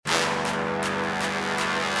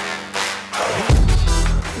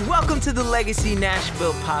Welcome to the Legacy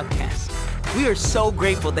Nashville podcast. We are so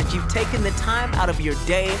grateful that you've taken the time out of your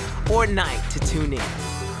day or night to tune in.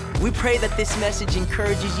 We pray that this message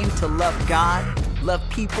encourages you to love God, love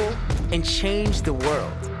people, and change the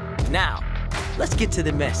world. Now, let's get to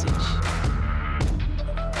the message.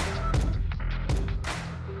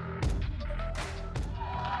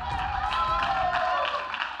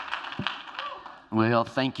 Well,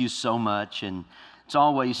 thank you so much, and it's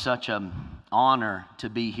always such an honor to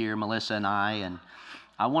be here, Melissa and I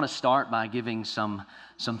want to start by giving some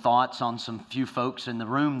thoughts on some few folks in the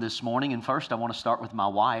room this morning. And first, I want to start with my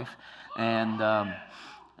wife, and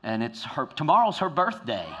it's tomorrow's her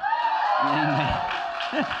birthday.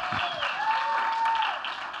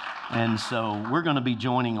 And so we're going to be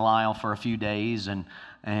joining Lyle for a few days, and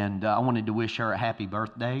I wanted to wish her a happy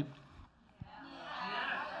birthday.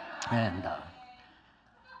 And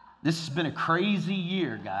this has been a crazy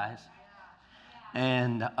year, guys.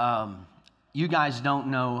 And you guys don't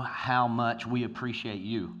know how much we appreciate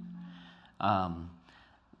you.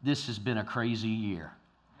 This has been a crazy year.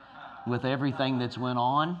 With everything that's went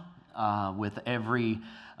on, I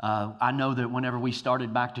know that whenever we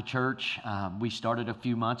started back to church, we started a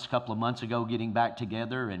couple of months ago getting back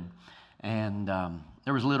together, and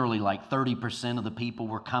there was literally like 30% of the people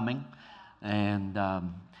were coming. And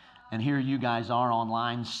here you guys are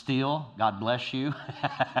online still. God bless you.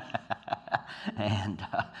 And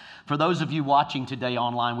for those of you watching today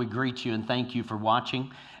online, we greet you and thank you for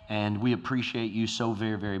watching. And we appreciate you so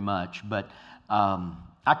very, very much. But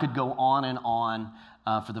I could go on and on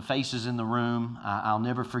for the faces in the room. I'll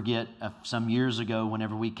never forget some years ago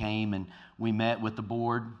whenever we came and we met with the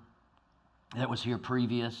board that was here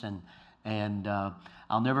previous. And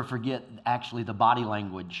I'll never forget actually the body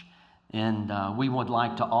language. And we would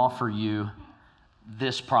like to offer you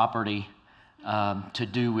this property to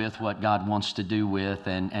do with what God wants to do with.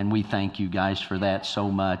 And we thank you guys for that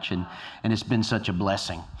so much. And it's been such a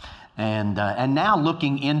blessing. And now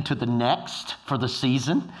looking into the next for the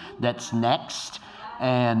season that's next.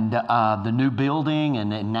 And the new building.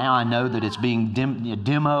 And now I know that it's being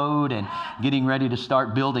demoed and getting ready to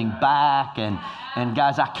start building back. And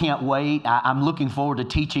guys, I can't wait. I'm looking forward to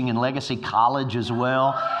teaching in Legacy College as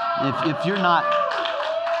well. If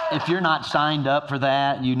you're not signed up for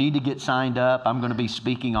that, you need to get signed up. I'm going to be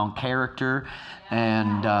speaking on character,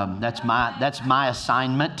 and that's my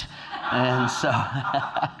assignment. And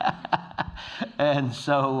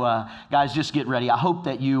so, guys, just get ready. I hope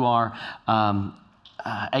that you are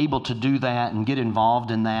able to do that and get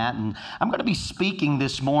involved in that. And I'm going to be speaking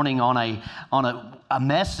this morning on a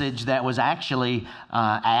message that was actually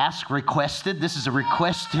requested. This is a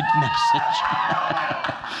requested message.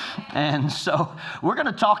 And so we're going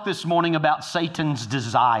to talk this morning about Satan's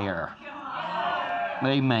desire.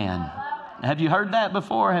 Amen. Have you heard that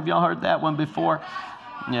before? Have y'all heard that one before?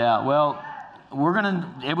 Yeah, well,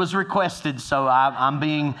 it was requested, so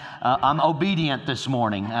I'm obedient this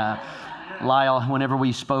morning. Lyle, whenever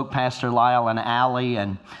we spoke, Pastor Lyle and Allie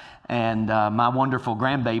and my wonderful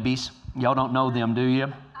grandbabies. Y'all don't know them, do you?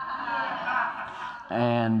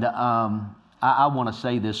 And I want to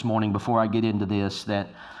say this morning before I get into this that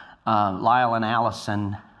Lyle and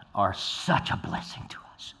Allison are such a blessing to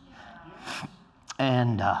us.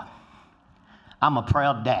 And I'm a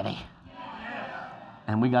proud daddy.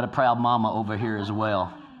 And we got a proud mama over here as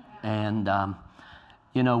well. And,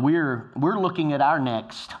 we're looking at our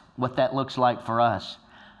next, what that looks like for us.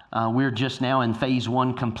 We're just now in phase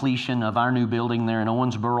 1 completion of our new building there in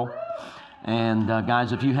Owensboro. And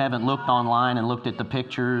guys, if you haven't looked online and looked at the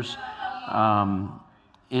pictures,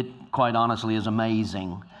 it quite honestly is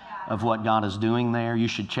amazing of what God is doing there. You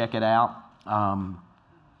should check it out.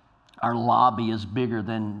 Our lobby is bigger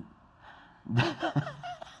than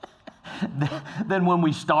when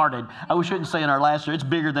we started. I shouldn't say in our last year, it's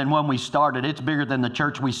bigger than when we started. It's bigger than the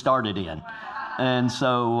church we started in. And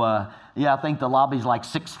so, I think the lobby's like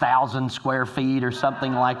 6,000 square feet or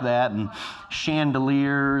something like that, and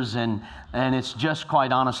chandeliers, and it's just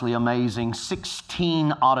quite honestly amazing.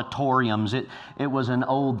 16 auditoriums. It was an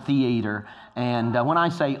old theater. And when I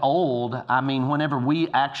say old, I mean whenever we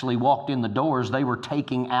actually walked in the doors, they were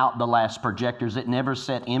taking out the last projectors. It never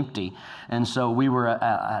sat empty. And so we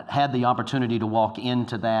had the opportunity to walk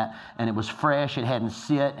into that, and it was fresh. It hadn't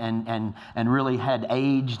sit and really had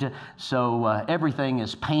aged. So everything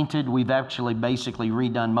is painted. We've actually basically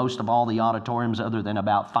redone most of all the auditoriums other than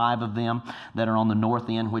about 5 of them that are on the north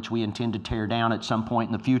end, which we intend to tear down at some point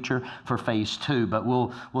in the future for phase 2. But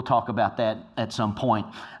we'll talk about that at some point.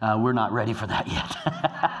 We're not ready for that yet.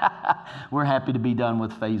 We're happy to be done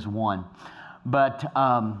with phase 1. But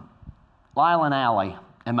Lyle and Allie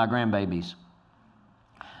and my grandbabies,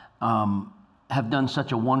 have done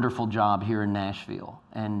such a wonderful job here in Nashville,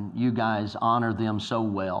 and you guys honor them so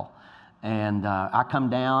well. And I come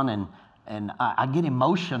down and I get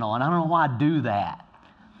emotional, and I don't know why I do that.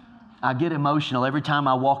 I get emotional every time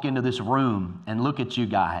I walk into this room and look at you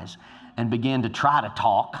guys and begin to try to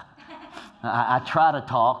talk. I try to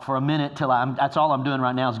talk for a minute till that's all I'm doing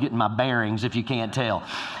right now is getting my bearings, if you can't tell.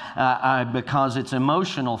 Because it's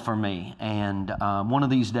emotional for me. And one of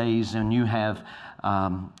these days, when you have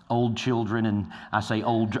old children, and I say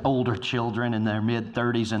older children in their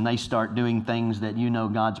mid-30s, and they start doing things that you know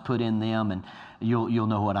God's put in them, and you'll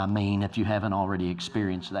know what I mean if you haven't already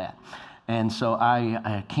experienced that. And so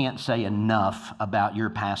I can't say enough about your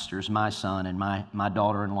pastors, my son and my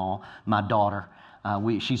daughter-in-law, my daughter.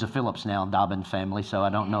 She's a Phillips now, Dobbin family, so I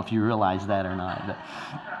don't know if you realize that or not. But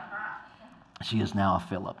she is now a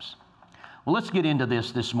Phillips. Well, let's get into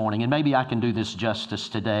this morning, and maybe I can do this justice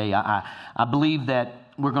today. I believe that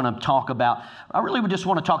we're going to talk about, I really just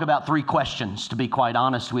want to talk about 3 questions, to be quite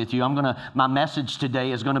honest with you. My message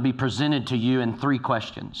today is going to be presented to you in 3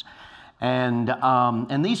 questions.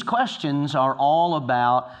 And these questions are all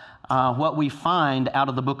about what we find out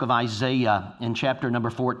of the book of Isaiah in chapter number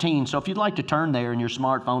 14. So if you'd like to turn there in your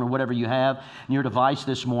smartphone or whatever you have in your device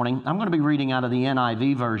this morning, I'm going to be reading out of the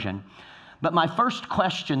NIV version. But my first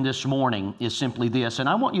question this morning is simply this, and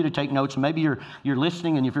I want you to take notes. Maybe you're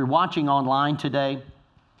listening, and if you're watching online today,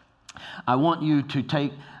 I want you to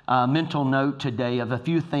take mental note today of a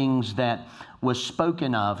few things that was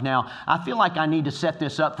spoken of. Now, I feel like I need to set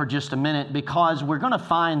this up for just a minute, because we're going to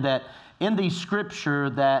find that in the scripture,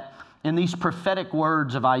 that in these prophetic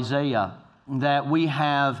words of Isaiah, that we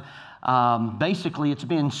have basically it's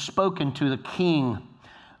being spoken to the king.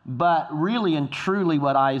 But really and truly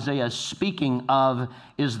what Isaiah is speaking of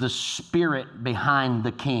is the spirit behind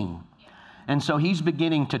the king. And so he's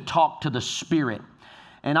beginning to talk to the spirit.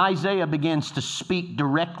 And Isaiah begins to speak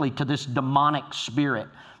directly to this demonic spirit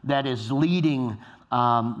that is leading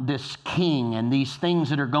this king and these things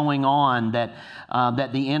that are going on that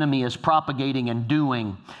the enemy is propagating and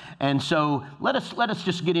doing. And so let us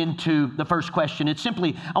just get into the first question. It's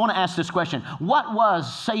simply, I want to ask this question. What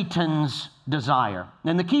was Satan's desire?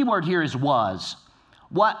 And the key word here is was.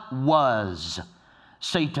 What was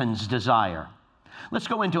Satan's desire? Let's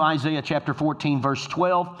go into Isaiah chapter 14, verse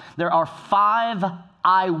 12. There are 5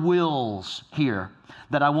 I wills here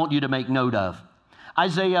that I want you to make note of.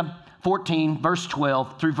 Isaiah 14, verse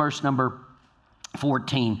 12 through verse number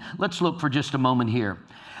 14. Let's look for just a moment here.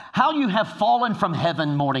 How you have fallen from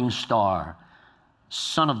heaven, morning star,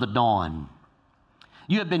 son of the dawn.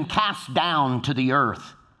 You have been cast down to the earth,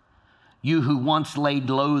 you who once laid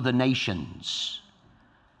low the nations.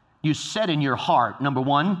 You said in your heart, number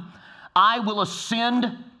 1, I will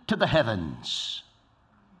ascend to the heavens.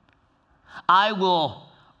 I will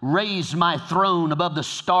raise my throne above the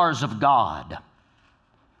stars of God.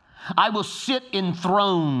 I will sit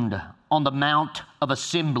enthroned on the mount of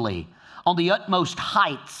assembly, on the utmost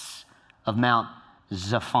heights of Mount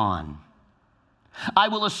Zaphon. I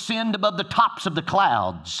will ascend above the tops of the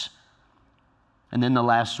clouds. And then the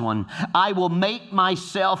last one, I will make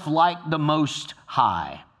myself like the Most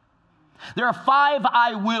High. There are 5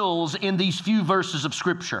 I wills in these few verses of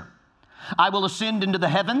Scripture. I will ascend into the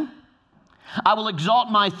heaven. I will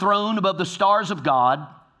exalt my throne above the stars of God.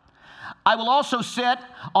 I will also sit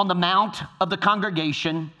on the mount of the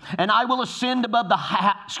congregation, and I will ascend above the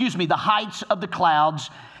heights of the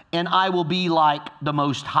clouds, and I will be like the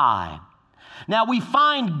Most High. Now we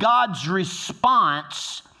find God's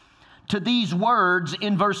response to these words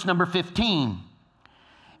in verse number 15.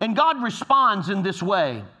 And God responds in this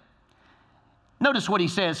way. Notice what he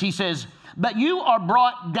says. He says, but you are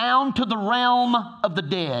brought down to the realm of the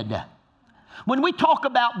dead. When we talk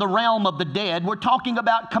about the realm of the dead, we're talking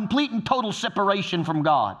about complete and total separation from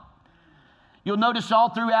God. You'll notice all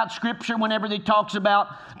throughout Scripture, whenever it talks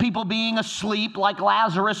about people being asleep, like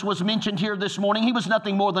Lazarus was mentioned here this morning, he was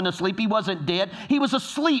nothing more than asleep. He wasn't dead. He was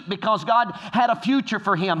asleep because God had a future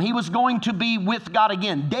for him. He was going to be with God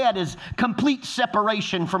again. Dead is complete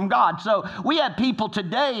separation from God. So we have people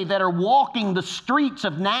today that are walking the streets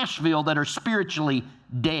of Nashville that are spiritually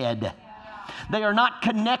dead. They are not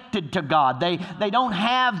connected to God. They don't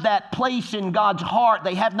have that place in God's heart.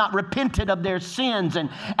 They have not repented of their sins and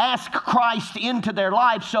asked Christ into their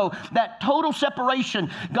life. So that total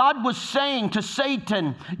separation, God was saying to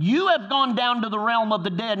Satan, you have gone down to the realm of the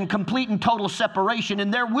dead in complete and total separation,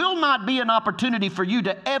 and there will not be an opportunity for you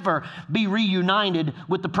to ever be reunited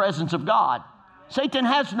with the presence of God. Satan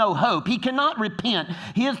has no hope. He cannot repent.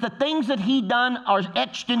 The things that he done are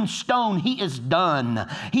etched in stone. He is done.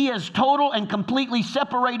 He is total and completely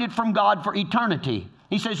separated from God for eternity.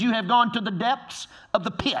 He says, you have gone to the depths of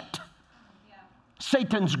the pit.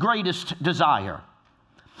 Satan's greatest desire.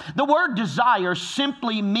 The word desire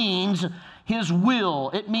simply means his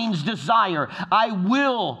will. It means desire. I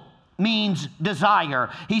will means desire.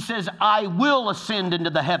 He says, I will ascend into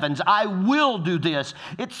the heavens. I will do this.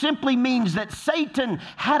 It simply means that Satan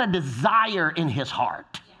had a desire in his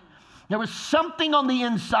heart. There was something on the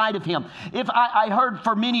inside of him. If I heard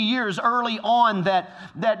for many years early on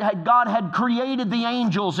that God had created the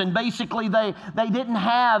angels and basically they didn't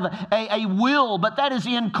have a will, but that is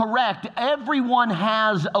incorrect. Everyone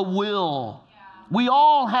has a will. We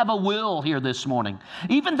all have a will here this morning.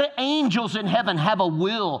 Even the angels in heaven have a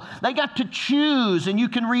will. They got to choose, and you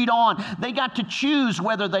can read on. They got to choose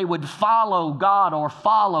whether they would follow God or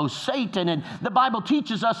follow Satan. And the Bible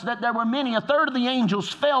teaches us that there were many, a third of the angels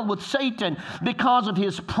fell with Satan because of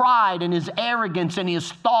his pride and his arrogance and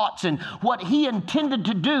his thoughts and what he intended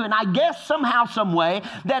to do. And I guess somehow, some way,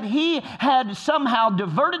 that he had somehow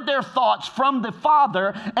diverted their thoughts from the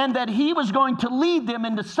Father and that he was going to lead them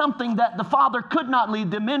into something that the Father could not lead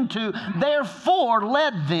them into, therefore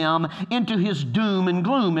led them into his doom and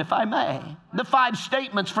gloom, if I may. The 5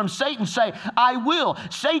 statements from Satan say, I will.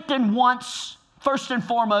 Satan wants, first and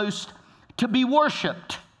foremost, to be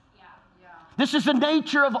worshiped. This is the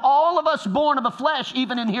nature of all of us born of the flesh,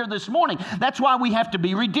 even in here this morning. That's why we have to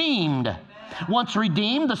be redeemed. Once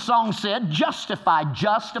redeemed, the song said, justified.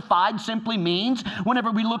 Justified simply means,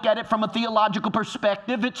 whenever we look at it from a theological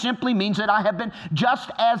perspective, it simply means that I have been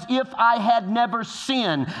just as if I had never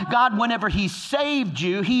sinned. God, whenever he saved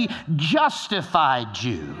you, he justified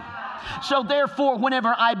you. So therefore,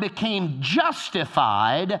 whenever I became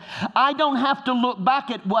justified, I don't have to look back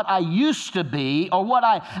at what I used to be or what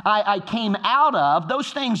I came out of.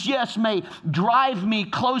 Those things, yes, may drive me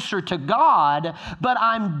closer to God, but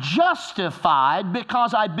I'm justified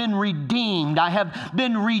because I've been redeemed. I have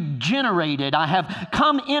been regenerated. I have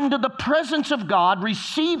come into the presence of God,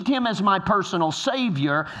 received him as my personal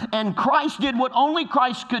Savior, and Christ did what only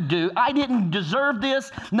Christ could do. I didn't deserve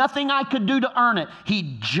this. Nothing I could do to earn it.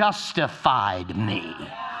 He justified me.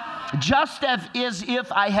 Just as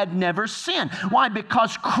if I had never sinned. Why?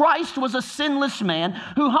 Because Christ was a sinless man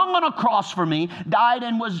who hung on a cross for me, died,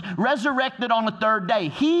 and was resurrected on the 3rd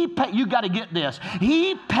day. You got to get this.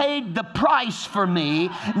 He paid the price for me.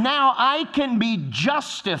 Now I can be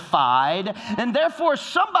justified. And therefore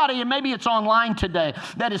somebody, and maybe it's online today,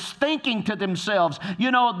 that is thinking to themselves,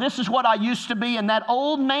 this is what I used to be, and that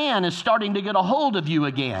old man is starting to get a hold of you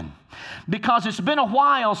again. Because it's been a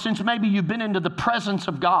while since maybe you've been into the presence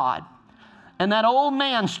of God. And that old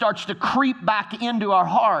man starts to creep back into our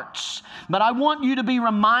hearts. But I want you to be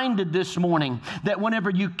reminded this morning that whenever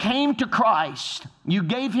you came to Christ, you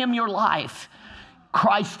gave him your life,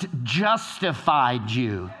 Christ justified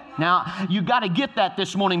you. Now, you got to get that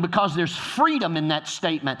this morning because there's freedom in that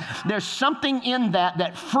statement. There's something in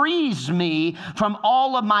that frees me from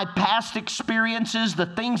all of my past experiences, the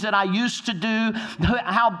things that I used to do.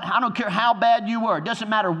 I don't care how bad you were. It doesn't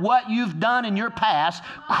matter what you've done in your past.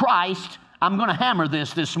 Christ, I'm going to hammer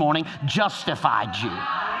this morning, justified you.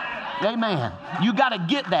 Amen. You got to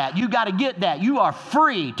get that. You got to get that. You are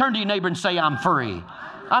free. Turn to your neighbor and say, I'm free.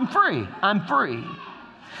 I'm free. I'm free.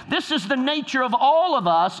 This is the nature of all of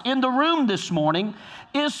us in the room this morning,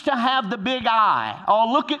 is to have the big eye.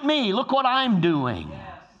 Oh, look at me. Look what I'm doing.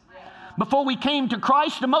 Before we came to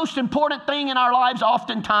Christ, the most important thing in our lives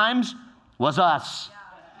oftentimes was us.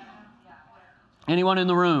 Anyone in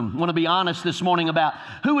the room want to be honest this morning about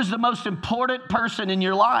who is the most important person in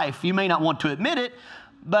your life? You may not want to admit it,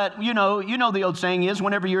 but you know the old saying is,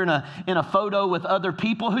 whenever you're in a photo with other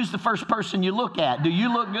people, who's the first person you look at? Do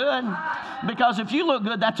you look good? Because if you look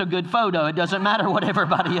good, that's a good photo. It doesn't matter what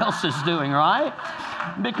everybody else is doing, right?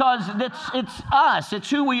 Because it's us.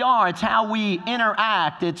 It's who we are. It's how we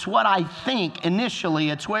interact. It's what I think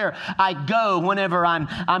initially. It's where I go whenever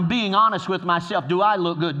I'm being honest with myself. Do I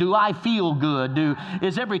look good? Do I feel good?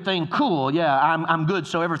 Is everything cool? Yeah, I'm good,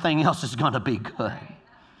 so everything else is going to be good.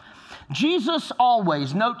 Jesus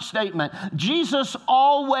always, note statement, Jesus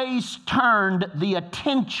always turned the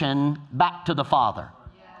attention back to the Father.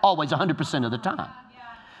 Always, 100% of the time.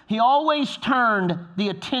 He always turned the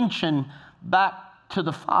attention back to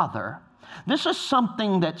the Father. This is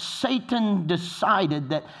something that Satan decided,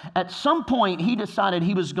 that at some point he decided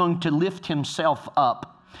he was going to lift himself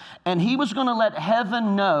up. And he was going to let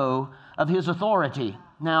heaven know of his authority.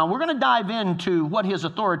 Now, we're going to dive into what his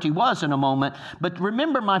authority was in a moment, but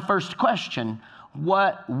remember my first question.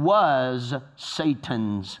 What was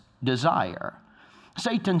Satan's desire?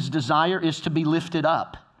 Satan's desire is to be lifted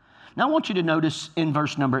up. Now, I want you to notice in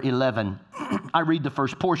verse number 11, I read the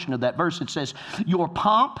first portion of that verse. It says, your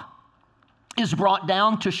pomp is brought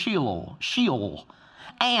down to Sheol,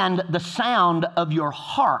 and the sound of your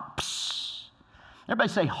harps. Everybody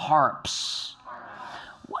say harps.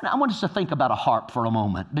 I want us to think about a harp for a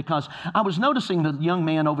moment, because I was noticing the young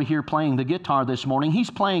man over here playing the guitar this morning. He's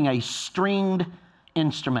playing a stringed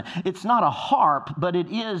instrument. It's not a harp, but it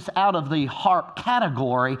is out of the harp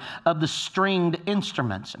category of the stringed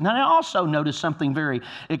instruments. Now, I also noticed something very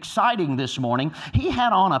exciting this morning. He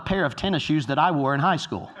had on a pair of tennis shoes that I wore in high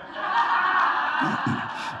school.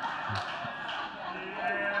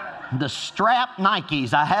 The strap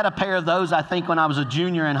Nikes. I had a pair of those, I think, when I was a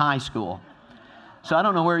junior in high school. So I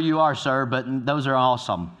don't know where you are, sir, but those are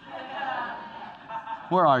awesome.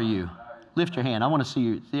 Where are you? Lift your hand. I want to see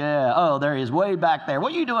you. Yeah. Oh, there he is, way back there.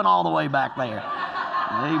 What are you doing all the way back there?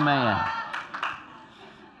 Amen.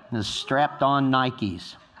 The strapped-on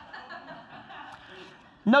Nikes.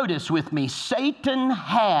 Notice with me, Satan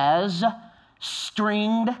has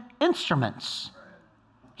stringed instruments.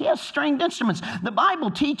 He has stringed instruments. The Bible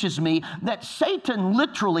teaches me that Satan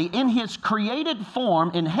literally, in his created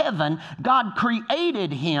form in heaven, God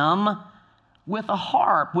created him with a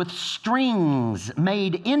harp, with strings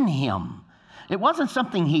made in him. It wasn't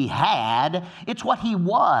something he had, it's what he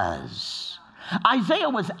was. Isaiah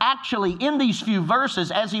was actually, in these few verses,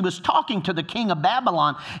 as he was talking to the king of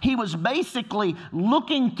Babylon, he was basically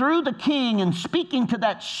looking through the king and speaking to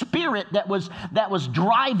that spirit that was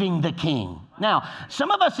driving the king. Now,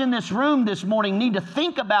 some of us in this room this morning need to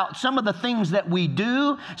think about some of the things that we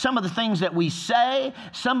do, some of the things that we say,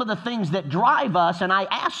 some of the things that drive us. And I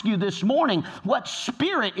ask you this morning, what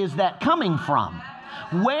spirit is that coming from?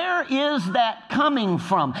 Where is that coming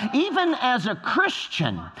from? Even as a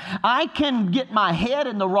Christian, I can get my head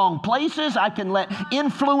in the wrong places. I can let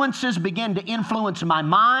influences begin to influence my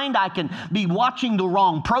mind. I can be watching the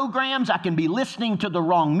wrong programs. I can be listening to the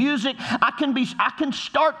wrong music. I can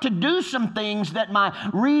start to do some things that my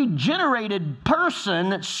regenerated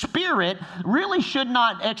person, spirit, really should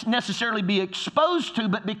not necessarily be exposed to,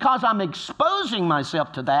 but because I'm exposing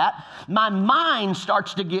myself to that, my mind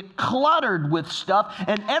starts to get cluttered with stuff.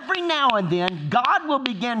 And every now and then, God will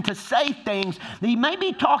begin to say things. He may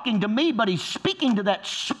be talking to me, but he's speaking to that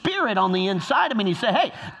spirit on the inside of me. And he say,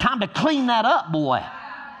 hey, time to clean that up, boy.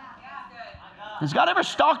 Has God ever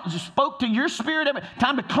spoke to your spirit?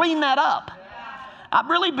 Time to clean that up. I've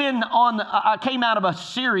really been I came out of a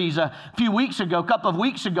series a couple of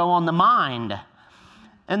weeks ago on the mind.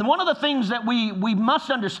 And one of the things that we must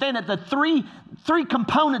understand that the three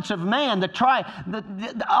components of man,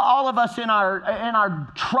 all of us in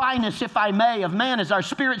our tryness, if I may, of man is our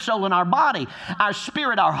spirit, soul, and our body. Our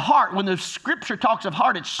spirit, our heart. When the scripture talks of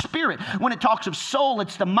heart, it's spirit. When it talks of soul,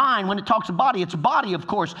 it's the mind. When it talks of body, it's body, of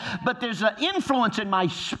course. But there's an influence in my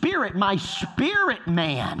spirit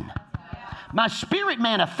man. My spirit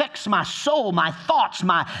man affects my soul, my thoughts,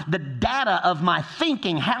 the data of my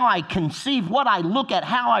thinking, how I conceive, what I look at,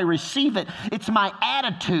 how I receive it. It's my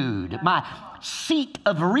attitude, my seat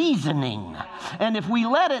of reasoning. And if we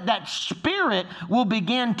let it, that spirit will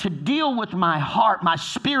begin to deal with my heart. My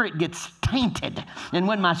spirit gets tainted. And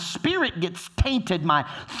when my spirit gets tainted, my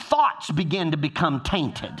thoughts begin to become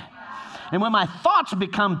tainted. And when my thoughts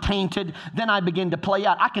become tainted, then I begin to play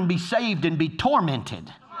out. I can be saved and be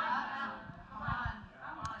tormented.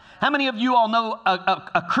 How many of you all know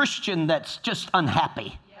a Christian that's just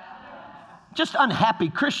unhappy? Just unhappy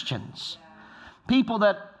Christians. People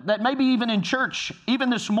that maybe even in church,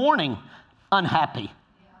 even this morning, unhappy.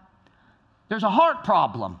 There's a heart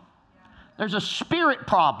problem. There's a spirit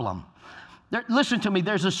problem. Listen to me,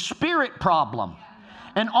 there's a spirit problem.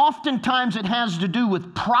 And oftentimes it has to do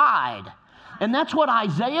with pride. And that's what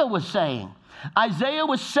Isaiah was saying. Isaiah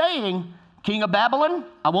was saying, King of Babylon,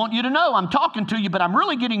 I want you to know I'm talking to you, but I'm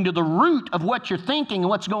really getting to the root of what you're thinking and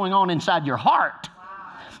what's going on inside your heart.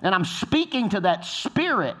 And I'm speaking to that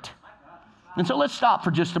spirit. And so let's stop for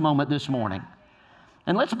just a moment this morning.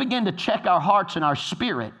 And let's begin to check our hearts and our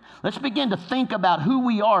spirit. Let's begin to think about who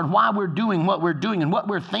we are and why we're doing what we're doing and what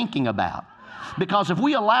we're thinking about. Because if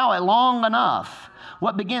we allow it long enough,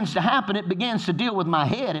 what begins to happen, it begins to deal with my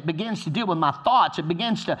head. It begins to deal with my thoughts. It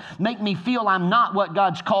begins to make me feel I'm not what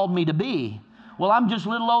God's called me to be. Well, I'm just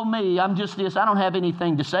little old me. I'm just this. I don't have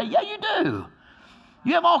anything to say. Yeah, you do.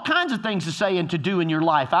 You have all kinds of things to say and to do in your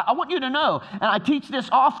life. I want you to know, and I teach this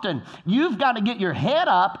often, you've got to get your head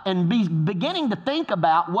up and be beginning to think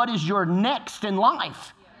about what is your next in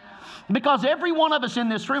life. Because every one of us in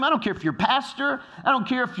this room, I don't care if you're a pastor, I don't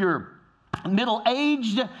care if you're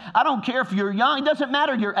middle-aged, I don't care if you're young, it doesn't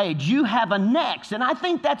matter your age, you have a next. And I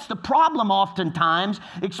think that's the problem oftentimes,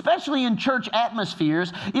 especially in church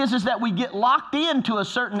atmospheres, is that we get locked into a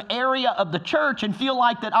certain area of the church and feel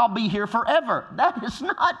like that I'll be here forever. That is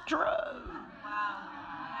not true.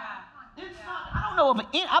 I don't know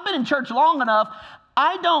I've been in church long enough,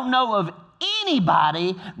 I don't know of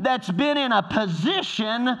anybody that's been in a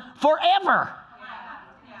position forever.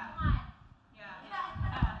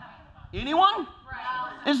 Anyone?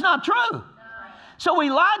 It's not true. So we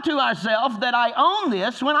lie to ourselves that I own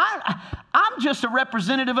this when I'm just a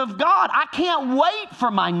representative of God. I can't wait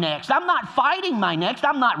for my next. I'm not fighting my next.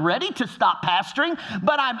 I'm not ready to stop pastoring,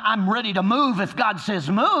 but I'm ready to move if God says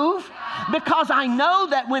move, because I know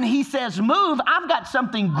that when He says move, I've got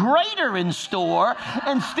something greater in store.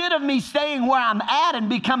 Instead of me staying where I'm at and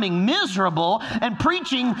becoming miserable and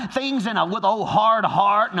preaching things with a hard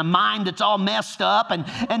heart and a mind that's all messed up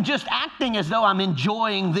and just acting as though I'm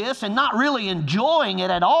enjoying this and not really enjoying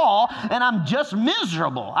it at all, and I'm just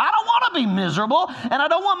miserable. I don't want to be miserable, and I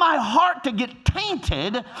don't want my heart to get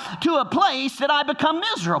tainted to a place that I become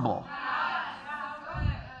miserable.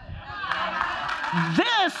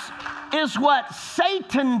 This is what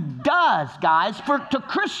Satan does, guys, to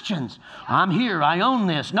Christians. I'm here, I own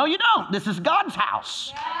this. No, you don't. This is God's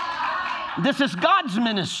house. This is God's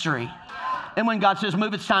ministry. And when God says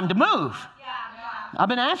move, it's time to move. I've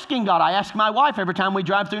been asking God. I ask my wife every time we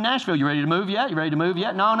drive through Nashville, you ready to move yet? You ready to move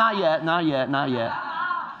yet? No, not yet, not yet, not yet.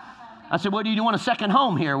 I said, well, do you want a second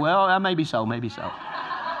home here? Well, maybe so, maybe so.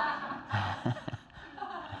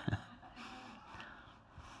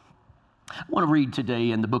 I want to read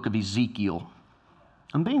today in the book of Ezekiel.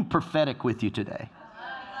 I'm being prophetic with you today.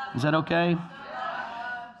 Is that okay?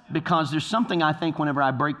 Because there's something I think whenever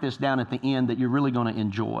I break this down at the end that you're really going to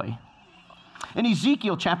enjoy. In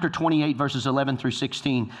Ezekiel chapter 28, verses 11 through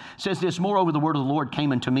 16, says this, moreover, the word of the Lord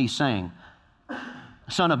came unto me, saying,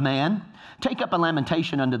 Son of man, take up a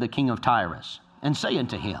lamentation unto the king of Tyrus, and say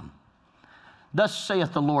unto him, Thus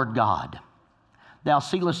saith the Lord God, Thou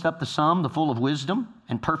sealest up the sum, the full of wisdom,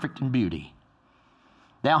 and perfect in beauty.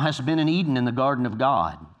 Thou hast been in Eden in the garden of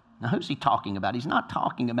God. Now, who's he talking about? He's not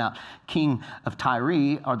talking about king of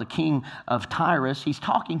Tyre or the king of Tyrus. He's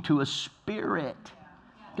talking to a spirit,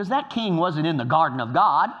 because that king wasn't in the garden of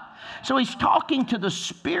God. So he's talking to the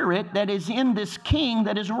spirit that is in this king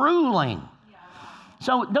that is ruling.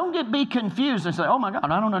 So don't be confused and say, oh my God,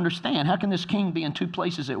 I don't understand. How can this king be in two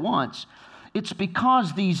places at once? It's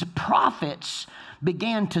because these prophets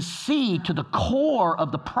began to see to the core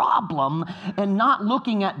of the problem and not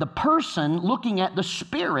looking at the person, looking at the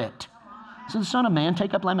spirit. So the Son of Man,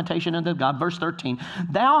 take up lamentation unto God. Verse 13,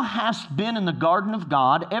 Thou hast been in the garden of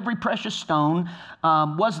God, every precious stone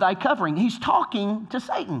was thy covering. He's talking to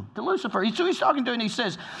Satan, to Lucifer. So he's talking to him and he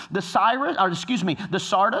says, the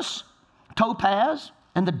sardis, topaz,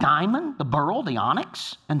 and the diamond, the beryl, the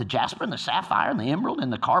onyx, and the jasper, and the sapphire, and the emerald,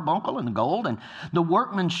 and the carbuncle, and the gold, and the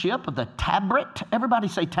workmanship of the tabret. Everybody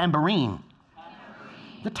say tambourine.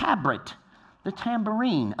 The tabret, the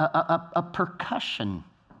tambourine, a percussion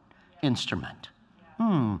instrument.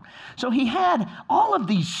 So he had all of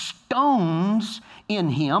these stones in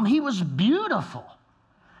him. He was beautiful.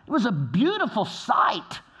 It was a beautiful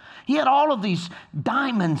sight. He had all of these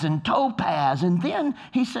diamonds and topaz. And then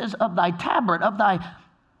he says, of thy tabret, of thy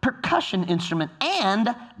percussion instrument,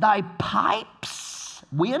 and thy pipes,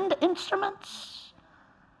 wind instruments,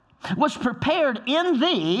 was prepared in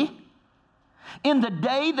thee in the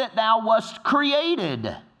day that thou wast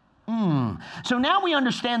created. So now we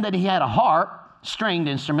understand that he had a harp, stringed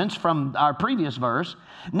instruments from our previous verse.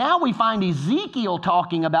 Now we find Ezekiel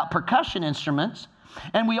talking about percussion instruments,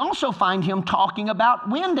 and we also find him talking about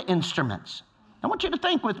wind instruments. I want you to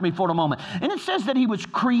think with me for a moment. And it says that he was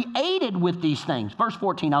created with these things. Verse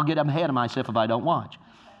 14, I'll get ahead of myself if I don't watch.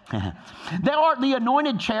 Thou art the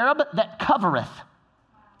anointed cherub that covereth,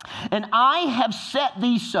 and I have set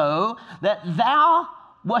thee so that thou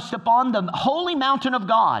wast upon the holy mountain of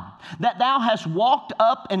God, that thou hast walked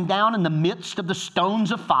up and down in the midst of the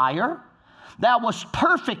stones of fire. Thou wast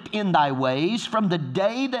perfect in thy ways from the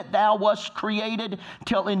day that thou wast created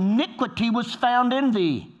till iniquity was found in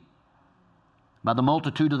thee. By the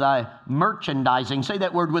multitude of thy merchandising. Say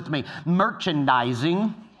that word with me.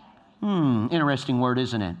 Merchandising. Interesting word,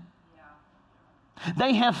 isn't it? Yeah.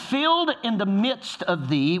 They have filled in the midst of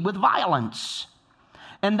thee with violence,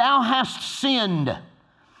 and thou hast sinned.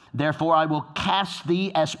 Therefore I will cast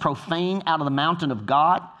thee as profane out of the mountain of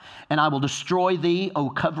God, and I will destroy thee, O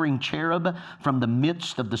covering cherub, from the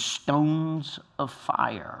midst of the stones of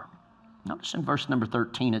fire. Notice in verse number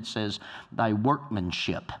 13 it says, thy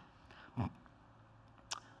workmanship.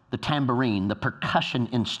 the tambourine, the percussion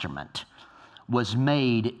instrument, was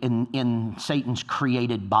made in Satan's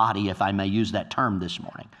created body, if I may use that term this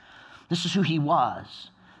morning. This is who he was.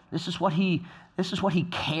 This is what he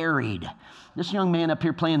carried. This young man up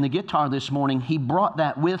here playing the guitar this morning, he brought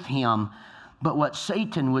that with him. But what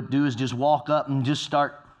Satan would do is just walk up and just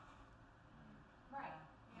start,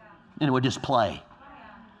 and it would just play.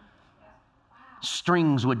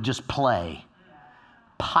 Strings would just play.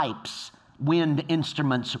 Pipes, wind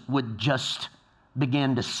instruments would just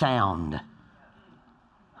begin to sound.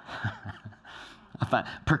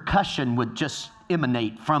 Percussion would just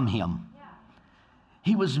emanate from him.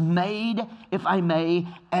 He was made, if I may,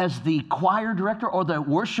 as the choir director or the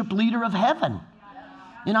worship leader of heaven.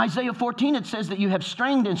 In Isaiah 14, it says that you have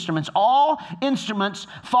stringed instruments. All instruments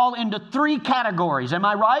fall into 3 categories. Am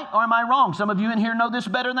I right or am I wrong? Some of you in here know this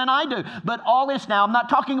better than I do. But all this now, I'm not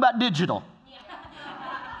talking about digital.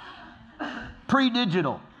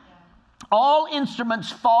 Pre-digital. All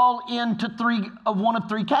instruments fall into one of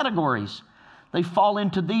 3 categories. They fall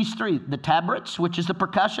into these 3. The tabrets, which is the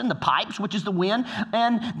percussion, the pipes, which is the wind,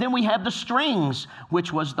 and then we have the strings,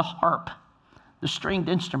 which was the harp, the stringed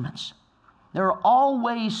instruments. There are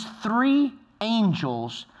always 3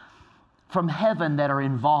 angels from heaven that are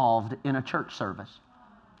involved in a church service.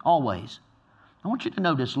 Always. I want you to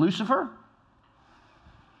notice Lucifer,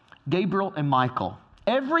 Gabriel, and Michael.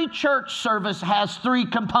 Every church service has 3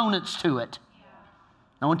 components to it.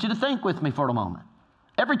 I want you to think with me for a moment.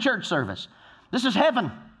 Every church service. This is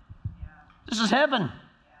heaven. This is heaven.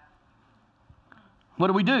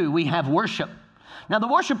 What do? We have worship. Now, the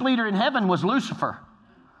worship leader in heaven was Lucifer.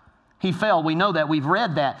 He fell. We know that. We've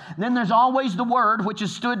read that. Then there's always the Word, which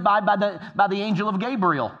is stood by the angel of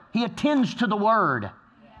Gabriel. He attends to the Word.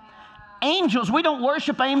 Angels, we don't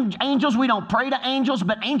worship angels. We don't pray to angels,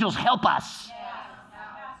 but angels help us.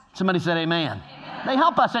 Somebody said amen. They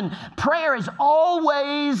help us. And prayer is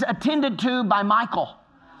always attended to by Michael.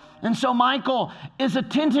 And so Michael is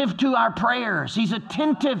attentive to our prayers. He's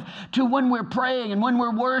attentive to when we're praying and when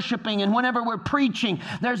we're worshiping and whenever we're preaching.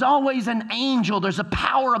 There's always an angel. There's a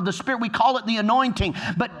power of the Spirit. We call it the anointing.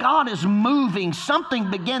 But God is moving.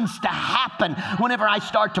 Something begins to happen whenever I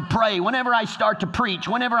start to pray, whenever I start to preach,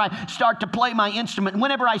 whenever I start to play my instrument,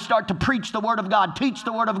 whenever I start to preach the Word of God, teach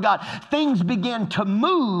the Word of God. Things begin to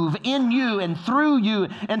move in you and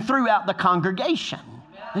throughout the congregation.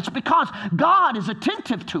 It's because God is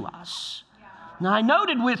attentive to us. Now, I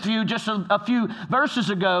noted with you just a few verses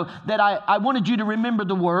ago that I wanted you to remember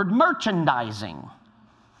the word merchandising.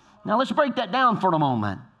 Now, let's break that down for a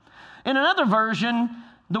moment. In another version,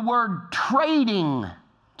 the word trading,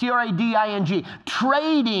 T-R-A-D-I-N-G,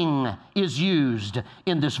 trading is used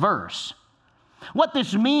in this verse. What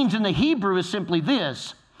this means in the Hebrew is simply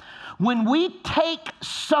this. When we take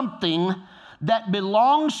something that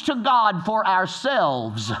belongs to God for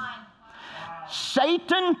ourselves,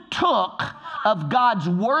 Satan took of God's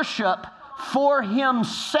worship for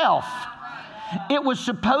himself. It was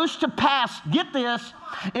supposed to pass, get this,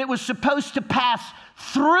 it was supposed to pass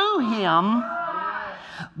through him,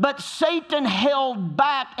 but Satan held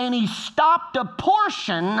back and he stopped a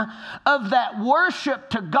portion of that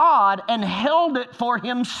worship to God and held it for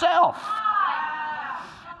himself.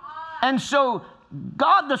 And so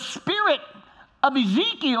God, the Spirit of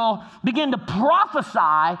Ezekiel, began to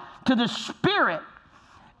prophesy to the Spirit.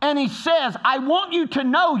 And he says, I want you to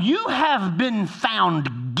know you have been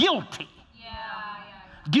found guilty.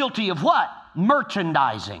 Guilty of what?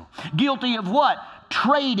 Merchandising. Guilty of what?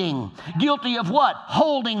 Trading. Guilty of what?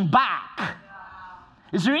 Holding back.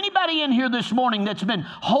 Is there anybody in here this morning that's been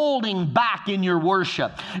holding back in your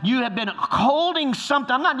worship? You have been holding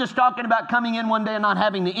something. I'm not just talking about coming in one day and not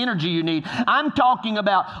having the energy you need. I'm talking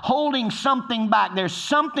about holding something back. There's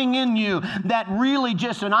something in you that really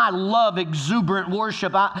just, and I love exuberant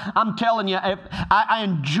worship. I'm telling you, I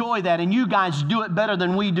enjoy that, and you guys do it better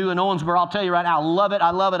than we do in Owensboro. I'll tell you right now, I love it, I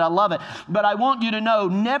love it, I love it. But I want you to know,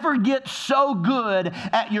 never get so good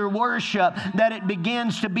at your worship that it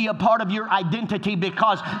begins to be a part of your identity, because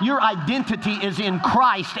your identity is in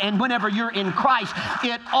Christ, and whenever you're in Christ,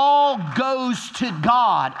 it all goes to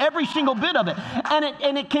God, every single bit of it.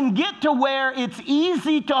 And it can get to where it's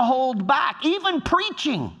easy to hold back, even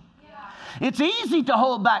preaching. It's easy to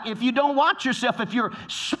hold back if you don't watch yourself, if your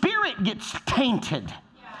spirit gets tainted.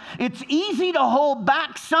 It's easy to hold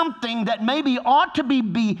back something that maybe ought to be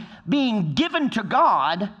being given to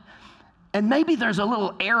God. And maybe there's a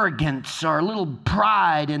little arrogance or a little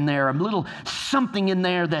pride in there, a little something in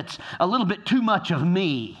there that's a little bit too much of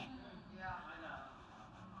me.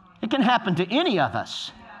 It can happen to any of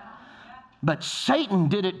us. But Satan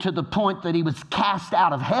did it to the point that he was cast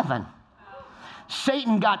out of heaven.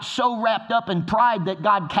 Satan got so wrapped up in pride that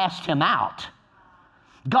God cast him out.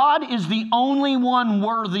 God is the only one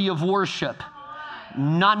worthy of worship,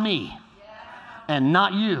 not me and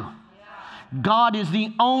not you. God is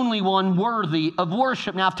the only one worthy of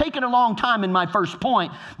worship. Now, I've taken a long time in my first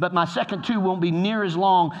point, but my second two won't be near as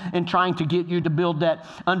long in trying to get you to build that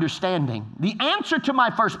understanding. The answer to my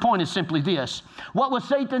first point is simply this. What was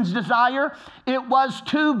Satan's desire? It was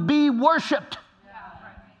to be worshiped.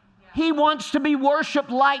 He wants to be worshiped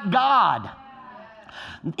like God.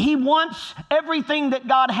 He wants everything that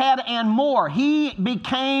God had and more. He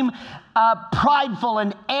became prideful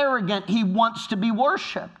and arrogant. He wants to be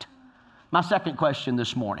worshiped. My second question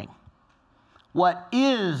this morning, what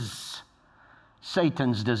is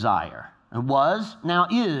Satan's desire? It was, now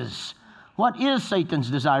is. What is Satan's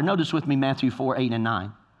desire? Notice with me Matthew 4, 8 and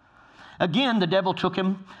 9. Again, the devil took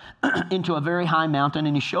him into a very high mountain,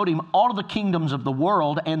 and he showed him all of the kingdoms of the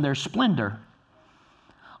world and their splendor.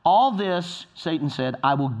 All this, Satan said,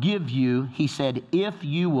 I will give you, he said, if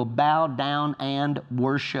you will bow down and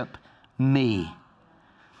worship me.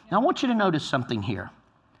 Now, I want you to notice something here.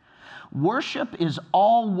 Worship is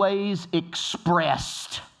always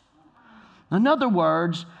expressed. In other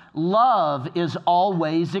words, love is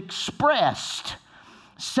always expressed.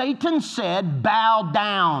 Satan said, bow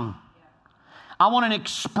down. I want an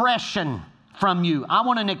expression from you. I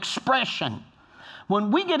want an expression.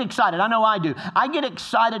 When we get excited, I know I do, I get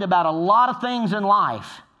excited about a lot of things in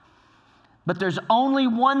life. But there's only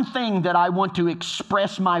one thing that I want to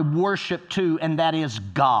express my worship to, and that is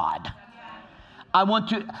God.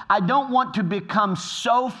 I don't want to become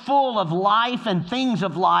so full of life and things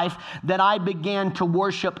of life that I begin to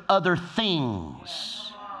worship other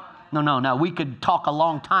things. No. We could talk a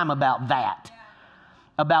long time about that,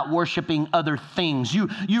 about worshiping other things. You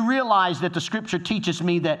realize that the Scripture teaches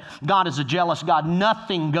me that God is a jealous God.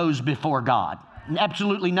 Nothing goes before God.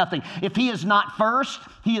 Absolutely nothing. If He is not first,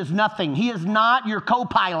 He is nothing. He is not your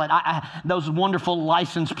co-pilot. Those wonderful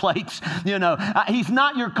license plates, He's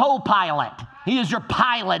not your co-pilot. He is your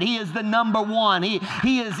pilot. He is the number one. He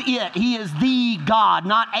is it. He is the God,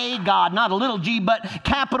 not a God, not a little g, but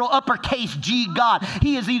capital uppercase G God.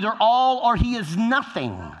 He is either all or He is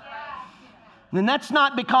nothing. And that's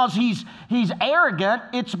not because he's arrogant.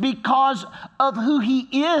 It's because of who He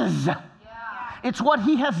is. It's what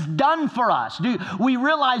He has done for us. Do we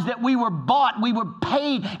realize that we were bought, we were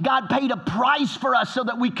paid, God paid a price for us so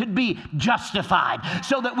that we could be justified,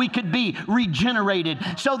 so that we could be regenerated,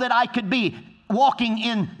 so that I could be walking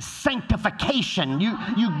in sanctification.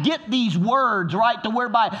 You get these words, right, to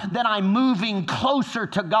whereby that I'm moving closer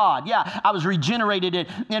to God. Yeah, I was regenerated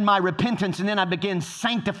in my repentance, and then I began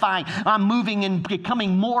sanctifying. I'm moving and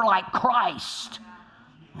becoming more like Christ.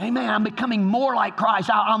 Amen. I'm becoming more like Christ.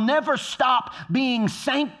 I'll never stop being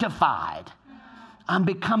sanctified. I'm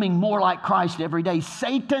becoming more like Christ every day.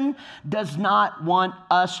 Satan does not want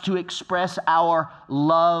us to express our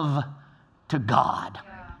love to God.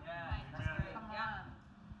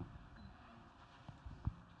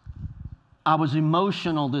 I was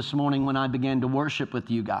emotional this morning when I began to worship with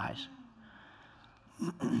you guys.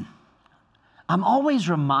 I'm always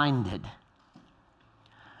reminded.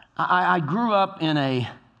 I grew up in a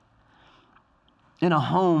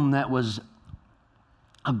home that was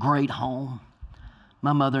a great home.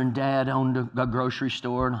 My mother and dad owned a grocery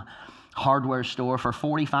store and a hardware store for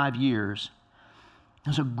 45 years. It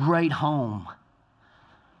was a great home.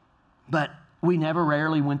 But we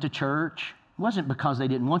rarely went to church. It wasn't because they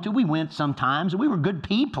didn't want to. We went sometimes. We were good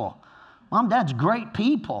people. Mom, Dad's great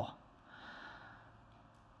people.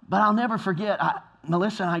 But I'll never forget,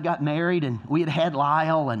 Melissa and I got married, and we had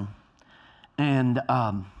Lyle, and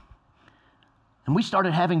we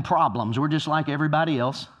started having problems. We're just like everybody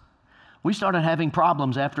else. We started having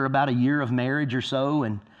problems after about a year of marriage or so,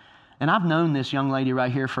 and I've known this young lady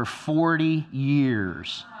right here for 40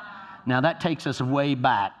 years. Now, that takes us way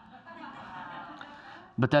back.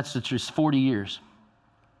 But that's the truth, 40 years.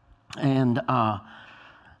 And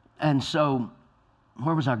so,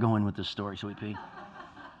 where was I going with this story, Sweet Pea?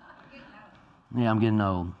 Yeah, I'm getting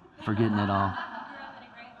old, forgetting it all.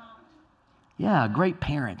 Yeah, great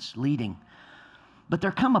parents leading. But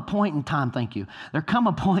there come a point in time, thank you. There come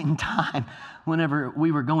a point in time whenever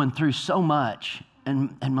we were going through so much,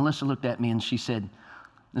 and Melissa looked at me and she said,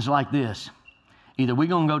 it's like this. Either we're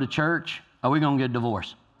going to go to church or we're going to get a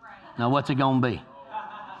divorce. Right. Now, what's it going to be?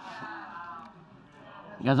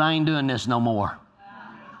 Because I ain't doing this no more.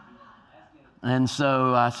 And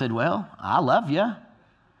so I said, well, I love you,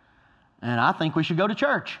 and I think we should go to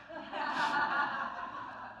church.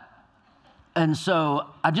 And so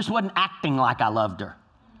I just wasn't acting like I loved her.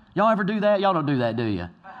 Y'all ever do that? Y'all don't do that, do you?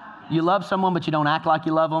 You love someone, but you don't act like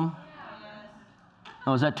you love them?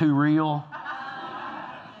 Oh, is that too real?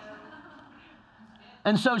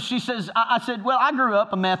 And so she says, I said, well, I grew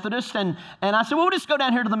up a Methodist. And I said, well, we'll just go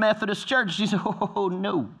down here to the Methodist church. She said, oh,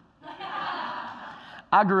 no.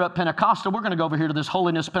 I grew up Pentecostal. We're going to go over here to this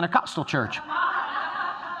Holiness Pentecostal church.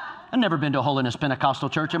 I've never been to a Holiness Pentecostal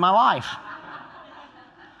church in my life.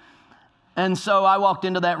 And so I walked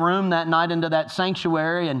into that room that night, into that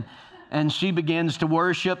sanctuary, and she begins to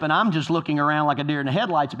worship, and I'm just looking around like a deer in the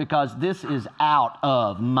headlights because this is out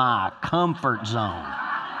of my comfort zone.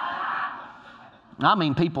 I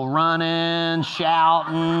mean, people running,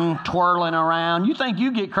 shouting, twirling around. You think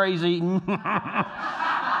you get crazy.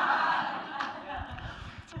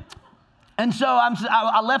 And so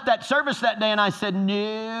I left that service that day, and I said,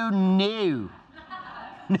 no.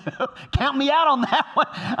 Count me out on that one.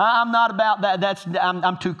 I'm not about that.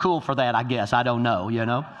 I'm too cool for that, I guess. I don't know, you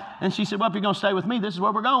know. And she said, well, if you're going to stay with me, this is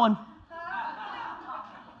where we're going.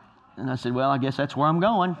 And I said, well, I guess that's where I'm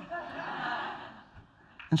going.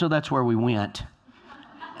 And so that's where we went.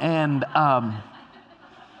 And I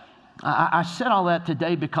said all that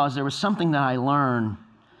today because there was something that I learned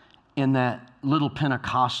in that little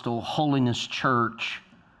Pentecostal holiness church.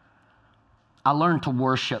 I learned to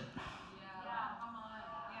worship.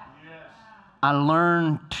 I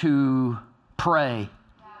learned to pray.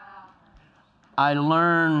 I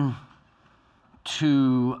learned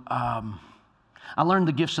the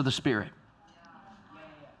gifts of the Spirit.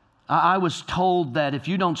 I was told that if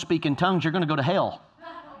you don't speak in tongues, you're going to go to hell.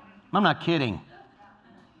 I'm not kidding.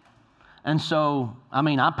 And so,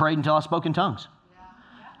 I prayed until I spoke in tongues.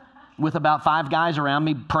 With about 5 guys around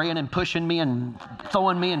me praying and pushing me and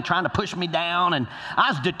throwing me and trying to push me down. And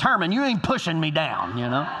I was determined, you ain't pushing me down, you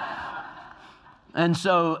know. And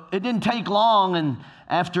so it didn't take long, and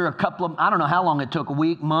after a couple of, I don't know how long it took, a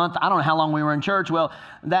week, month, I don't know how long we were in church. Well,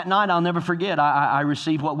 that night I'll never forget, I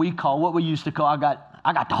received what we used to call, I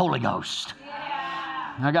got the Holy Ghost.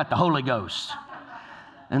 Yeah. I got the Holy Ghost.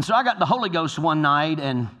 And so I got the Holy Ghost one night,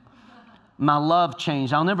 and my love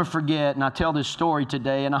changed. I'll never forget, and I tell this story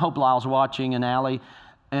today, and I hope Lyle's watching, and Allie,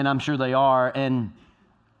 and I'm sure they are. And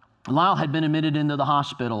Lyle had been admitted into the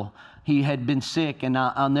hospital. He had been sick, and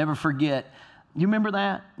I'll never forget. You remember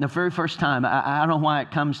that? The very first time. I don't know why it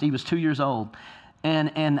comes. He was 2 years old.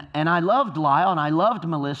 And I loved Lyle and I loved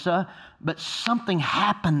Melissa, but something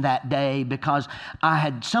happened that day because I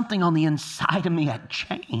had something on the inside of me had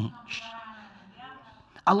changed.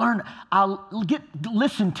 I learned,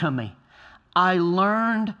 listen to me. I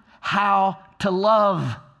learned how to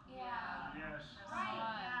love.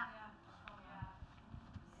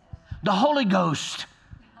 The Holy Ghost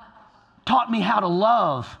taught me how to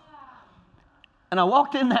love. And I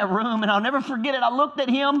walked in that room, and I'll never forget it. I looked at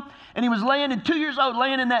him, and he was laying, at 2 years old,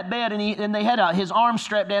 laying in that bed, and they had his arm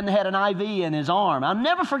strapped down. They had an IV in his arm. I'll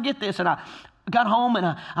never forget this. And I got home,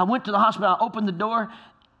 and I went to the hospital. I opened the door,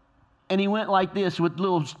 and he went like this with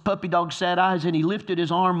little puppy dog sad eyes, and he lifted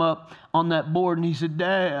his arm up on that board, and he said,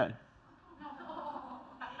 Dad.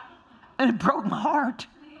 And it broke my heart.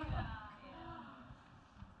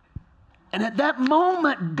 And at that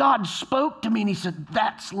moment, God spoke to me, and he said,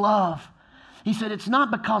 that's love. He said, it's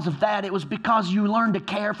not because of that. It was because you learned to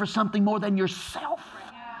care for something more than yourself.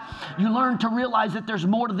 You learn to realize that there's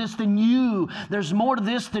more to this than you. There's more to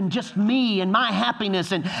this than just me and my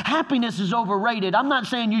happiness. And happiness is overrated. I'm not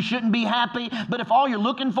saying you shouldn't be happy, but if all you're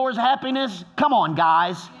looking for is happiness, come on,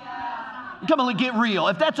 guys. Come on, get real.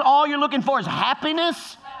 If that's all you're looking for is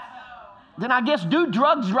happiness, then I guess do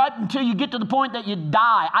drugs right until you get to the point that you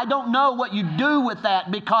die. I don't know what you do with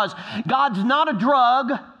that because God's not a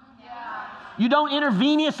drug. You don't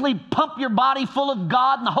intravenously pump your body full of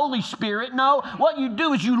God and the Holy Spirit. No, what you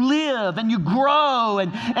do is you live and you grow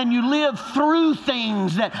and you live through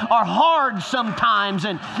things that are hard sometimes.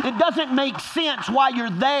 And it doesn't make sense why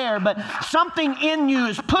you're there, but something in you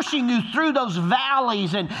is pushing you through those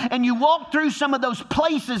valleys and you walk through some of those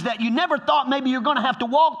places that you never thought maybe you're going to have to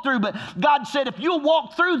walk through. But God said, if you'll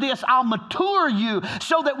walk through this, I'll mature you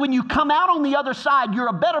so that when you come out on the other side, you're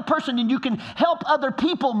a better person and you can help other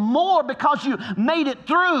people more because you made it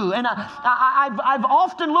through. And I've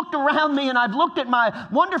often looked around me and I've looked at my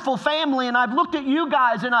wonderful family and I've looked at you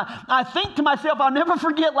guys and I think to myself, I'll never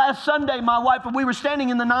forget last Sunday, my wife, we were standing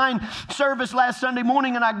in the 9 service last Sunday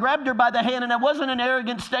morning and I grabbed her by the hand and it wasn't an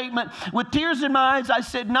arrogant statement. With tears in my eyes, I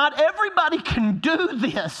said, not everybody can do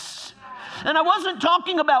this. And I wasn't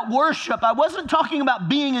talking about worship. I wasn't talking about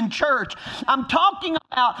being in church. I'm talking about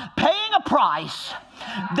about paying a price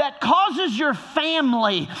that causes your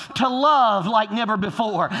family to love like never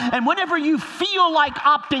before. And whenever you feel like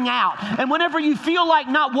opting out, and whenever you feel like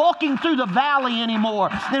not walking through the valley anymore,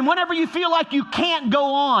 and whenever you feel like you can't go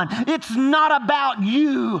on, it's not about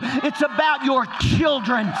you. It's about your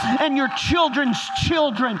children and your children's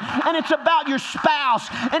children, and it's about your spouse.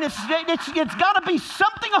 And it's got to be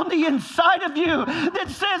something on the inside of you that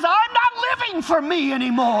says, I'm not living for me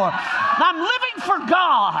anymore. I'm living for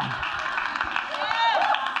God.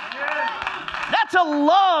 That's a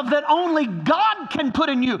love that only God can put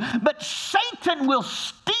in you. But Satan will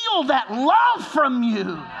steal that love from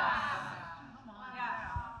you.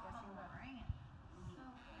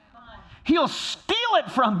 He'll steal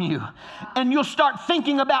it from you, and you'll start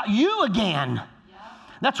thinking about you again.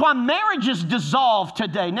 That's why marriages dissolve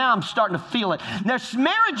today. Now I'm starting to feel it. There's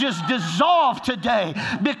marriages dissolve today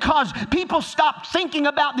because people stop thinking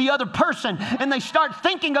about the other person and they start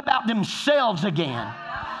thinking about themselves again.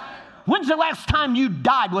 When's the last time you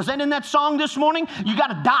died? Was that in that song this morning? You got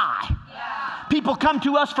to die. Yeah. People come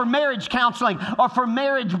to us for marriage counseling or for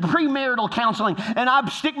marriage premarital counseling, and I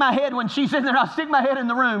stick my head, when she's in there, I stick my head in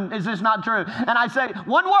the room. Is this not true? And I say,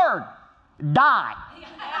 one word, die.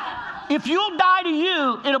 Yeah. If you'll die to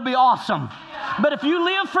you, it'll be awesome. Yeah. But if you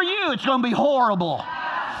live for you, it's going to be horrible.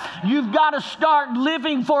 Yeah. You've got to start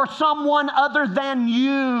living for someone other than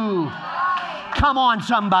you. Come on,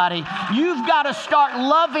 somebody. You've got to start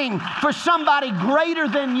loving for somebody greater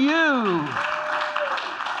than you.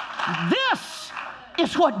 This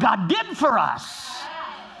is what God did for us.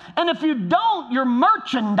 And if you don't, you're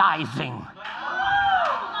merchandising.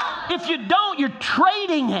 If you don't, you're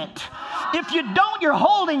trading it. If you don't, you're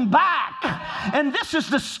holding back. And this is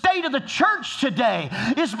the state of the church today,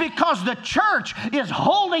 is because the church is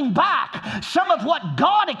holding back some of what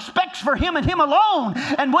God expects for Him and Him alone.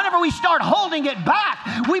 And whenever we start holding it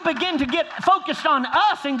back, we begin to get focused on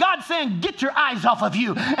us, and God's saying, get your eyes off of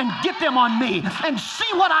you and get them on me and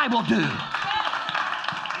see what I will do.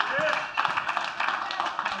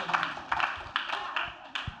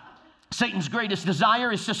 Satan's greatest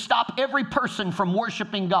desire is to stop every person from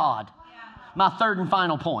worshiping God. My third and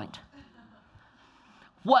final point.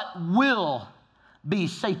 What will be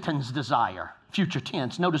Satan's desire? Future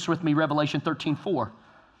tense. Notice with me Revelation 13:4.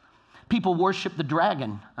 People worship the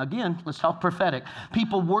dragon. Again, let's talk prophetic.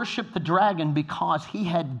 People worship the dragon because he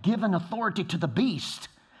had given authority to the beast.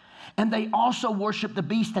 And they also worship the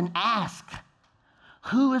beast and ask,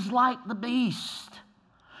 who is like the beast?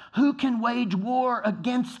 Who can wage war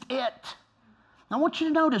against it? I want you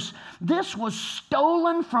to notice, this was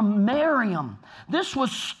stolen from Miriam. This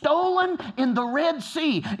was stolen in the Red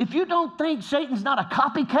Sea. If you don't think Satan's not a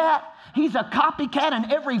copycat, he's a copycat,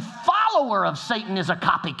 and every follower of Satan is a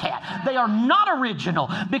copycat. They are not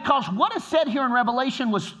original, because what is said here in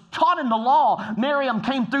Revelation was taught in the law. Miriam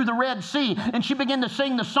came through the Red Sea, and she began to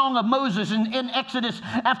sing the song of Moses. And in Exodus,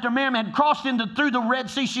 after Miriam had crossed through the Red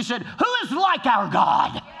Sea, she said, who is like our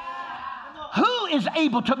God? Who is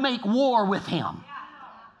able to make war with him?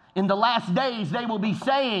 In the last days, they will be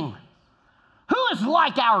saying, who is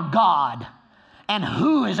like our God? And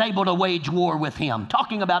who is able to wage war with him?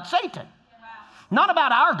 Talking about Satan. Not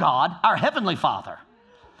about our God, our Heavenly Father.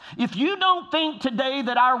 If you don't think today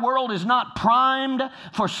that our world is not primed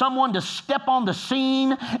for someone to step on the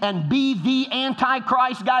scene and be the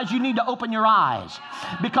Antichrist, guys, you need to open your eyes.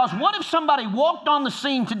 Because what if somebody walked on the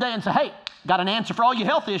scene today and said, hey, got an answer for all your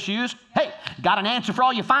health issues. Hey, got an answer for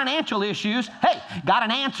all your financial issues. Hey, got an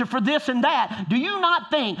answer for this and that. Do you not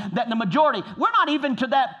think that the majority, we're not even to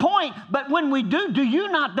that point, but when we do you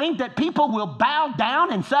not think that people will bow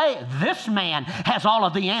down and say, this man has all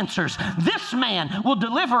of the answers. This man will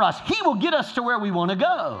deliver us. He will get us to where we want to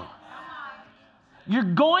go. You're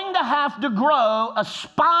going to have to grow a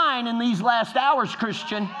spine in these last hours,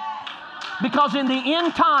 Christian. Because in the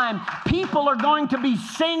end time, people are going to be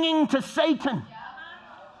singing to Satan.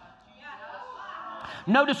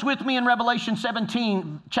 Notice with me in Revelation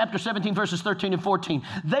 17, chapter 17, verses 13 and 14.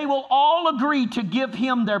 They will all agree to give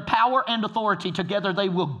him their power and authority. Together they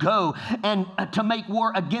will go and to make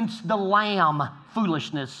war against the Lamb.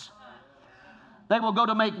 Foolishness. They will go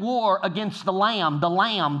to make war against the Lamb, the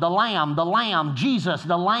Lamb, the Lamb, the Lamb, Jesus,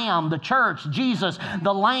 the Lamb, the church, Jesus,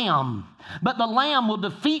 the Lamb. But the Lamb will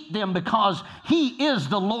defeat them because he is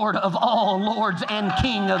the Lord of all lords and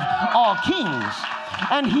King of all kings.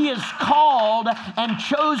 And he is called and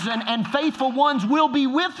chosen, and faithful ones will be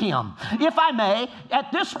with him. If I may,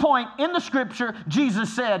 at this point in the scripture,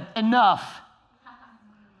 Jesus said, enough.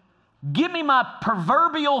 Give me my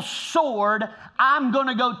proverbial sword. I'm going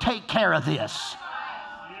to go take care of this.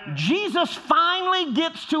 Jesus finally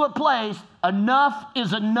gets to a place, Enough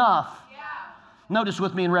is enough. Notice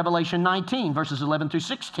with me in Revelation 19, verses 11 through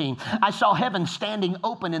 16. I saw heaven standing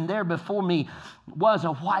open, and there before me was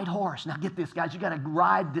a white horse. Now get this, guys. You got to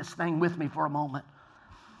ride this thing with me for a moment.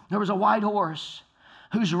 There was a white horse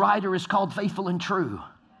whose rider is called Faithful and True,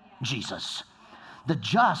 Jesus. The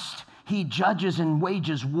just he judges and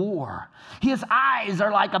wages war. His eyes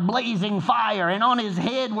are like a blazing fire, and on his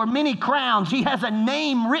head were many crowns. He has a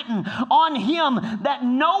name written on him that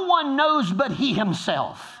no one knows but he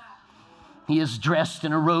himself. He is dressed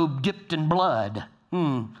in a robe dipped in blood.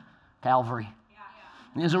 Calvary.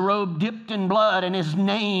 He has a robe dipped in blood, and his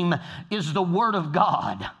name is the Word of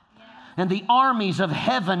God. And the armies of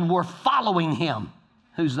heaven were following him.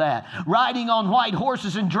 Who's that? Riding on white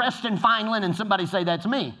horses and dressed in fine linen. Somebody say, that's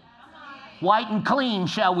me. White and clean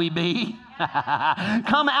shall we be.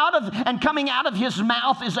 Coming out of his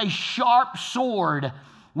mouth is a sharp sword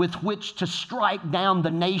with which to strike down the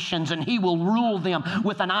nations, and he will rule them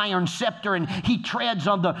with an iron scepter, and he treads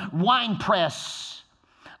on the winepress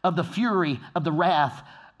of the fury of the wrath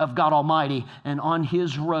of God Almighty. And on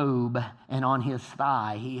his robe and on his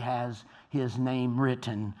thigh he has his name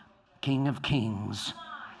written, King of Kings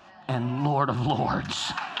and Lord of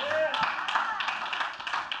Lords.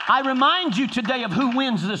 I remind you today of who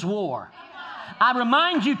wins this war. I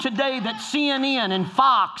remind you today that CNN and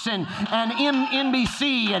Fox and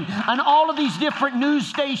NBC and all of these different news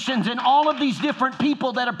stations and all of these different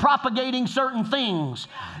people that are propagating certain things.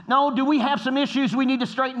 No, do we have some issues we need to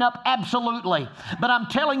straighten up? Absolutely. But I'm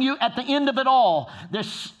telling you, at the end of it all,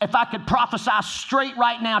 if I could prophesy straight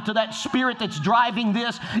right now to that spirit that's driving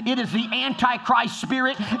this, it is the Antichrist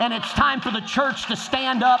spirit, and it's time for the church to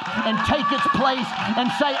stand up and take its place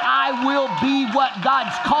and say, I will be what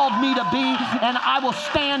God's called me to be, and I will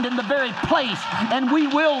stand in the very place, and we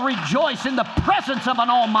will rejoice in the presence of an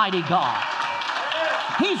almighty God.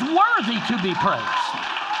 He's worthy to be praised.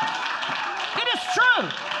 It is true.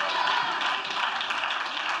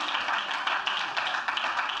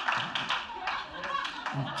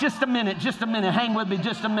 Just a minute. Hang with me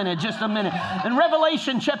just a minute. In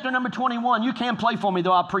Revelation chapter number 21, you can play for me,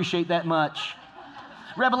 though I appreciate that much.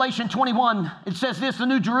 Revelation 21, it says this, the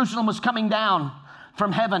New Jerusalem was coming down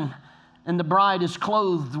from heaven, and the bride is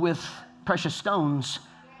clothed with precious stones.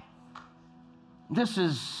 This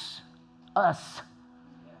is us.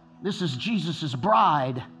 This is Jesus'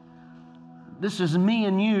 bride. This is me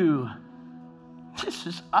and you. This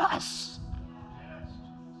is us.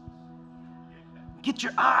 Get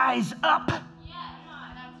your eyes up.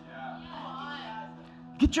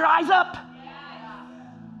 Get your eyes up.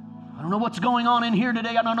 I don't know what's going on in here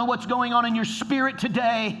today. I don't know what's going on in your spirit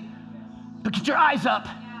today. But get your eyes up.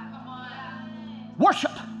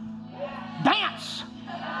 Worship. Dance.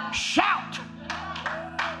 Shout.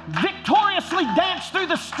 Victoriously dance through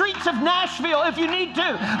the streets of Nashville if you need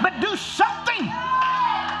to. But do something,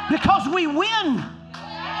 because we win.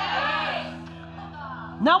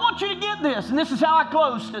 Now I want you to get this, and this is how I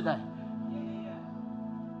close today.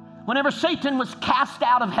 Whenever Satan was cast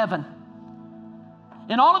out of heaven,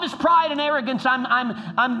 in all of his pride and arrogance,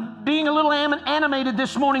 I'm being a little animated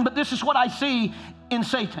this morning, but this is what I see in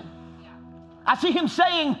Satan. I see him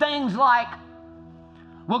saying things like,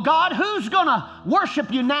 well, God, who's going to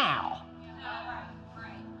worship you now?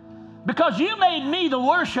 Because you made me the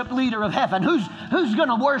worship leader of heaven. Who's going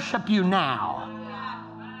to worship you now?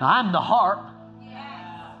 I'm the harp.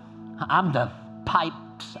 I'm the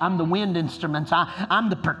pipes. I'm the wind instruments. I'm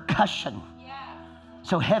the percussion.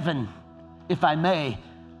 So heaven, if I may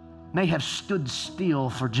have stood still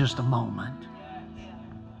for just a moment.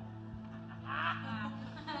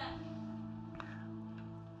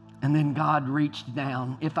 And then God reached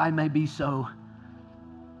down, if I may be so.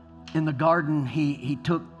 In the garden, he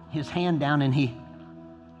took his hand down and he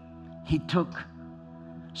took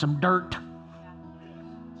some dirt.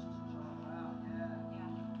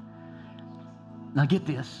 Now get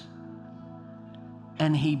this.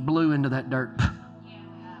 And he blew into that dirt.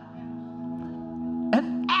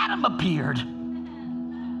 And Adam appeared.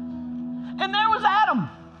 And there was Adam.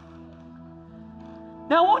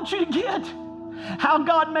 Now I want you to get how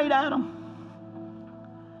God made Adam.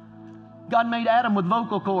 God made Adam with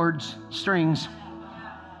vocal cords, strings.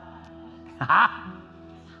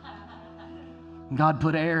 God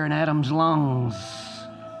put air in Adam's lungs,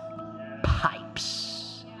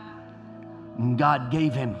 pipes. And God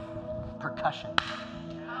gave him percussion.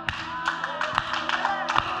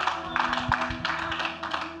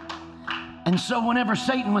 And so whenever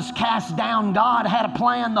Satan was cast down, God had a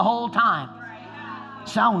plan the whole time.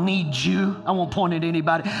 So I don't need you. I won't point at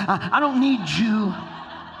anybody. I don't need you.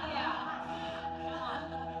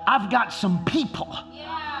 I've got some people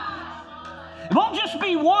It won't just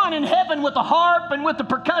be one in heaven with the harp and with the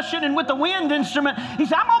percussion and with the wind instrument. He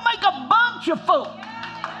said, I'm going to make a bunch of folk.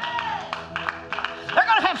 They're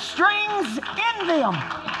going to have strings in them.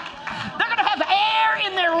 They're going to have air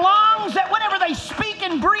in their lungs that whenever they speak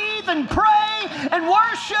and breathe and pray and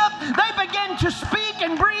worship, they begin to speak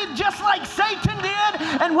and breathe just like Satan did.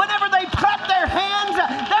 And whenever they clap their hands,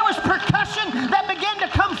 there was percussion that began to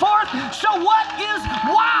come forth. So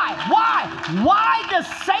why does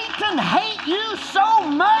Satan hate you so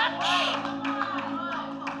much?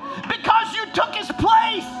 Because you took his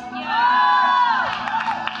place.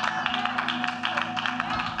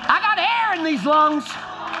 I got air in these lungs.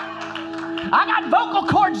 I got vocal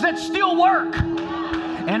cords that still work.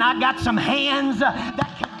 And I got some hands that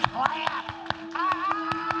can clap.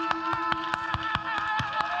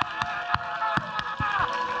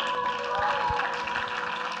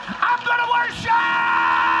 I'm going to worship.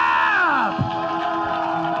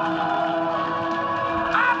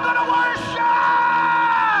 I'm going to worship.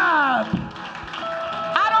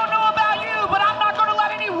 I don't know about you, but I'm not going to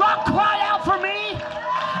let any rock cry out for me.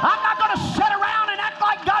 I'm not going to sit around and act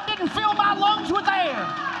like God didn't fill my lungs with air.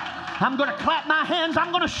 I'm going to clap my hands. I'm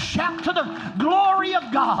going to shout to the glory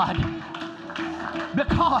of God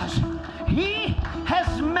because He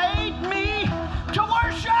has made me to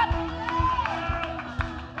worship.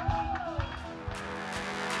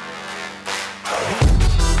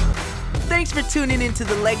 Thanks for tuning into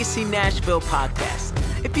the Legacy Nashville podcast.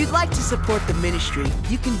 If you'd like to support the ministry,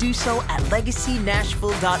 you can do so at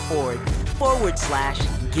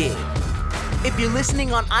legacynashville.org/give. If you're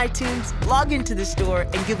listening on iTunes, log into the store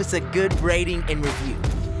and give us a good rating and review.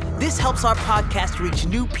 This helps our podcast reach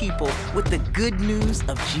new people with the good news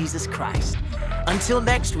of Jesus Christ. Until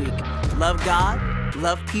next week, love God,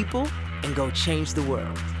 love people, and go change the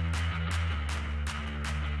world.